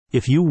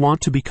If you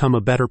want to become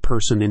a better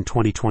person in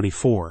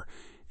 2024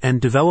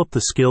 and develop the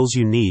skills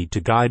you need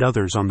to guide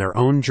others on their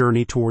own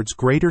journey towards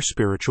greater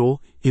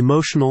spiritual,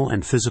 emotional,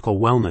 and physical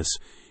wellness,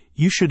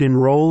 you should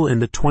enroll in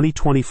the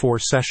 2024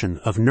 session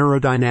of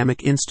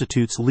Neurodynamic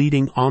Institute's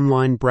leading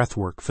online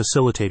Breathwork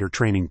Facilitator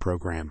Training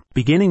Program.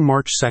 Beginning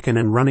March 2nd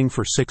and running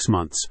for 6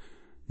 months,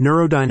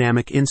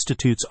 Neurodynamic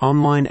Institute's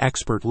online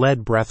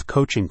expert-led breath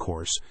coaching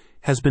course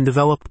has been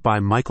developed by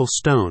Michael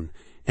Stone,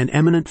 an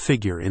eminent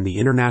figure in the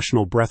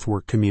international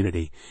breathwork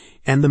community,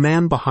 and the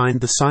man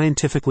behind the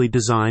scientifically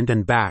designed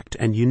and backed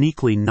and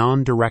uniquely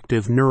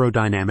non-directive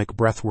neurodynamic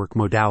breathwork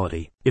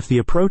modality. If the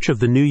approach of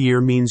the new year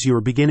means you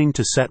are beginning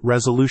to set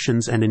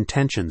resolutions and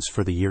intentions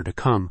for the year to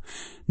come,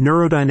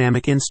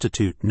 Neurodynamic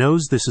Institute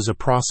knows this is a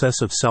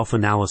process of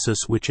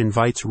self-analysis which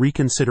invites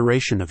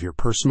reconsideration of your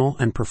personal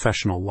and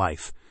professional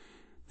life.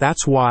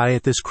 That's why,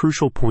 at this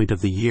crucial point of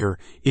the year,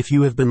 if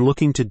you have been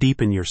looking to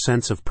deepen your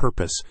sense of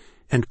purpose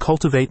and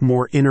cultivate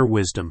more inner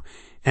wisdom,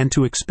 and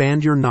to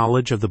expand your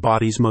knowledge of the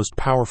body's most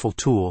powerful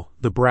tool,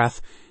 the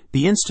breath,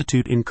 the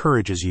Institute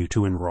encourages you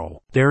to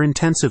enroll. Their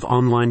intensive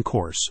online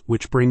course,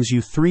 which brings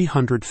you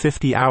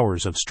 350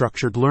 hours of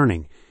structured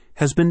learning,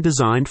 has been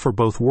designed for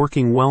both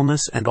working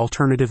wellness and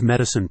alternative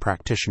medicine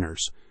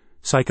practitioners,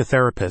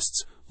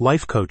 psychotherapists,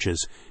 life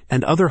coaches,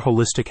 and other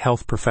holistic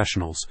health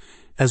professionals,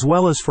 as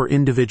well as for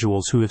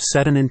individuals who have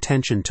set an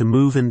intention to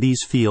move in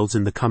these fields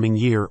in the coming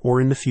year or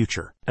in the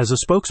future. As a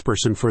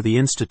spokesperson for the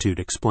Institute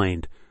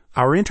explained,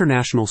 our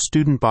international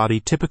student body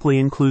typically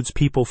includes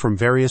people from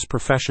various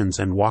professions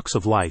and walks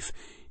of life,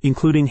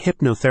 including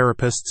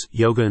hypnotherapists,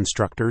 yoga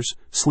instructors,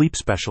 sleep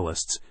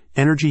specialists,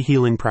 energy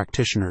healing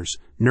practitioners,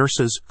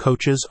 nurses,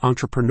 coaches,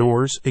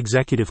 entrepreneurs,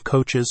 executive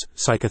coaches,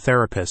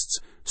 psychotherapists,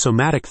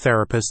 somatic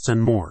therapists,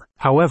 and more.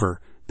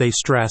 However, they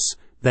stress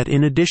that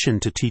in addition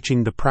to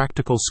teaching the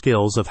practical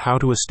skills of how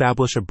to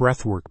establish a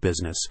breathwork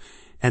business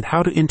and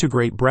how to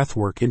integrate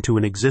breathwork into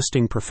an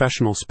existing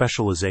professional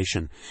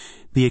specialization,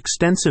 the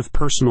extensive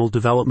personal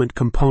development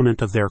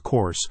component of their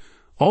course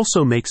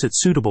also makes it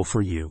suitable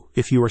for you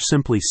if you are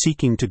simply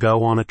seeking to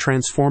go on a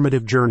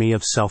transformative journey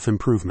of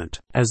self-improvement.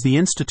 As the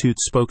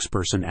Institute's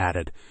spokesperson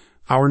added,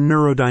 our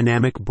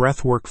neurodynamic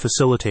breathwork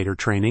facilitator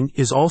training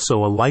is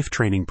also a life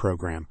training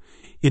program.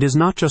 It is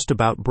not just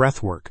about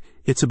breathwork,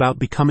 it's about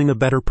becoming a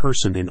better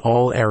person in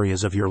all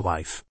areas of your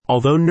life.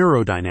 Although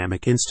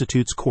Neurodynamic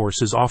Institute's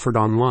course is offered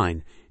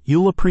online,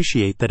 you'll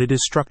appreciate that it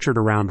is structured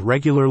around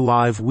regular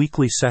live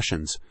weekly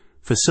sessions,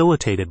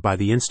 facilitated by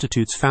the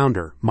Institute's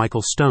founder,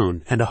 Michael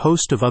Stone, and a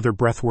host of other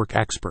breathwork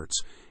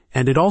experts,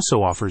 and it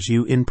also offers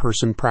you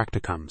in-person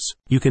practicums.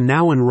 You can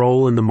now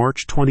enroll in the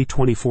March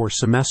 2024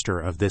 semester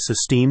of this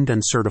esteemed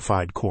and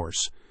certified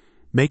course.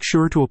 Make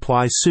sure to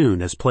apply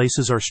soon as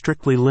places are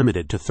strictly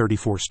limited to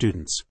 34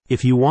 students.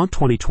 If you want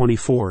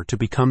 2024 to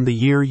become the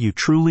year you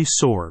truly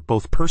soar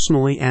both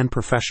personally and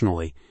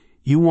professionally,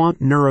 you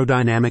want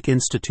Neurodynamic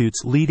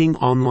Institute's leading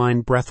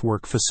online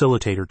breathwork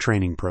facilitator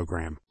training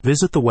program.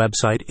 Visit the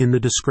website in the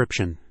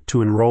description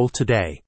to enroll today.